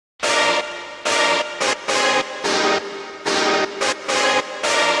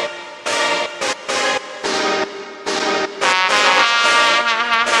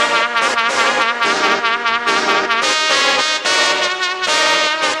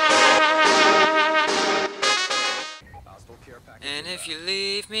if you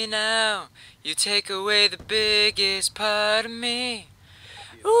leave me now, you take away the biggest part of me.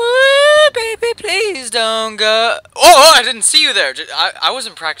 Ooh, baby, please don't go. Oh, I didn't see you there. I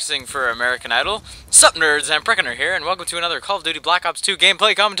wasn't practicing for American Idol. Sup, nerds? AMPReckoner here, and welcome to another Call of Duty Black Ops 2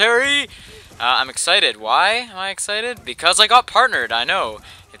 gameplay commentary. I'm excited. Why am I excited? Because I got partnered. I know.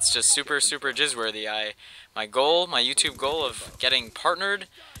 It's just super jizzworthy. My YouTube goal of getting partnered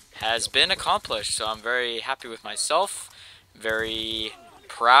has been accomplished. So I'm very happy with myself. Very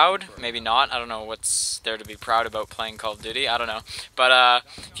proud, maybe not. I don't know what's there to be proud about playing Call of Duty. I don't know. But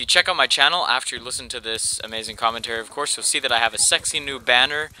if you check out my channel after you listen to this amazing commentary, of course, you'll see that I have a sexy new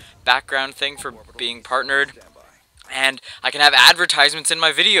banner background thing for being partnered. And I can have advertisements in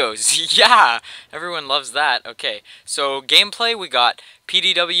my videos. Yeah, everyone loves that. Okay, so gameplay, we got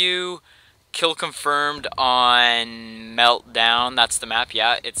PDW, kill confirmed on Meltdown. That's the map,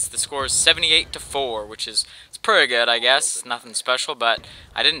 yeah. The score is 78-4, which is pretty good, I guess. Nothing special, but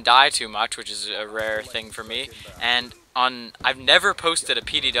I didn't die too much, which is a rare thing for me. And I've never posted a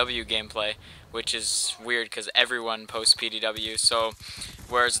PDW gameplay, which is weird because everyone posts PDW. So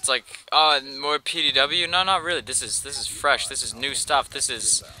whereas it's like, oh, more PDW? No, not really. This is fresh. This is new stuff. This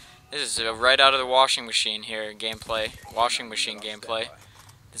is right out of the washing machine here gameplay. Washing machine gameplay.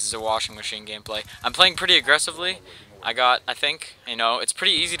 This is a washing machine gameplay. I'm playing pretty aggressively. I think, you know, it's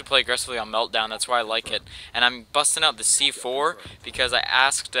pretty easy to play aggressively on Meltdown, that's why I like it. And I'm busting out the C4 because I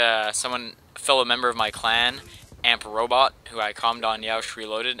asked a fellow member of my clan, AMPReckonerOG, who I commed on Yeousch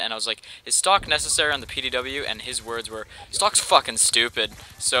Reloaded, and I was like, is stock necessary on the PDW? And his words were, stock's fucking stupid.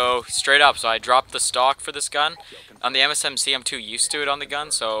 So, straight up, so I dropped the stock for this gun. On the MSMC, I'm too used to it on the gun,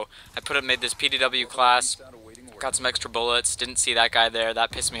 so I made this PDW class. Got some extra bullets, didn't see that guy there, that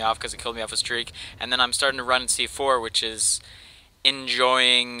pissed me off because it killed me off a streak, and then I'm starting to run in C4, which is,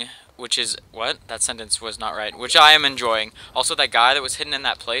 what? That sentence was not right, which I am enjoying. Also, that guy that was hidden in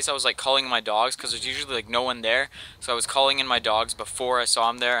that place, I was like calling my dogs, because there's usually like no one there, so I was calling in my dogs before I saw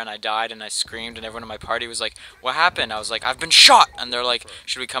him there, and I died, and I screamed, and everyone in my party was like, what happened? I was like, I've been shot, and they're like,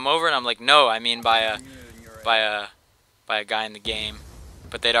 should we come over? And I'm like, no, I mean by a guy in the game.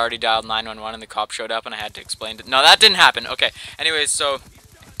 But they'd already dialed 911 and the cop showed up and I had to explain it. No, that didn't happen. Okay. Anyways, so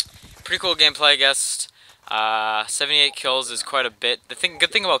pretty cool gameplay, I guess. 78 kills is quite a bit. The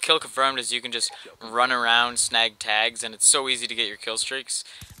good thing about kill confirmed is you can just run around, snag tags, and it's so easy to get your kill streaks.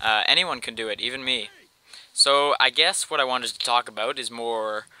 Anyone can do it, even me. So I guess what I wanted to talk about is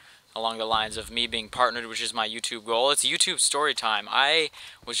more along the lines of me being partnered, which is my YouTube goal. It's YouTube story time. I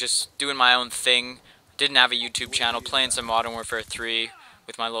was just doing my own thing. Didn't have a YouTube channel, playing some Modern Warfare 3.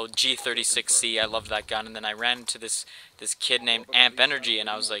 With my little G36C, I loved that gun, and then I ran into this kid named AMPReckonerOG, and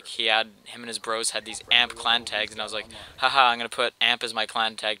I was like, him and his bros had these AMP clan tags, and I was like, haha, I'm gonna put AMP as my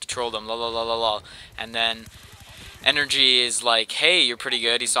clan tag to troll them, la la la la la. And then Energy is like, hey, you're pretty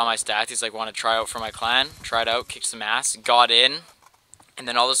good. He saw my stats. He's like, want to try out for my clan? Tried out, kicked some ass, got in, and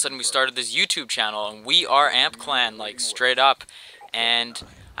then all of a sudden we started this YouTube channel, and we are AMP clan, like straight up, and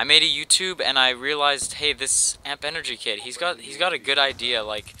I made a YouTube and I realized, hey, this AMPReckonerOG kid, he's got a good idea.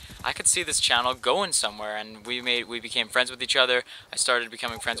 Like, I could see this channel going somewhere, and we became friends with each other. I started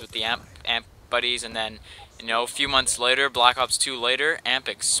becoming friends with the AMP buddies, and then, you know, a few months later, Black Ops 2 later, AMP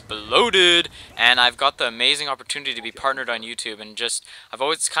exploded, and I've got the amazing opportunity to be partnered on YouTube, and I've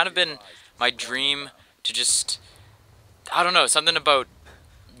always kind of been my dream to just, I don't know, something about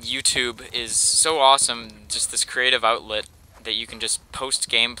YouTube is so awesome, just this creative outlet that you can just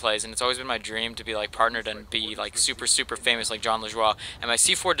post gameplays, and it's always been my dream to be like partnered and be like super famous like John LaJoie. And my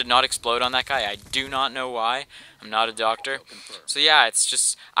C4 did not explode on that guy. I do not know why. I'm not a doctor. So yeah, it's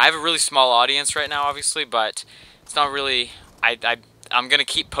just, I have a really small audience right now, obviously, but it's not really, I'm gonna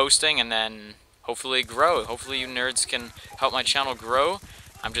keep posting and then hopefully grow. Hopefully you nerds can help my channel grow.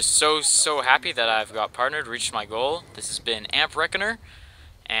 I'm just so happy that I've got partnered, reached my goal. This has been AMPReckoner.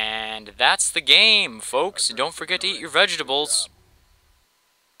 And that's the game, folks. Don't forget to eat your vegetables.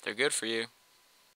 They're good for you.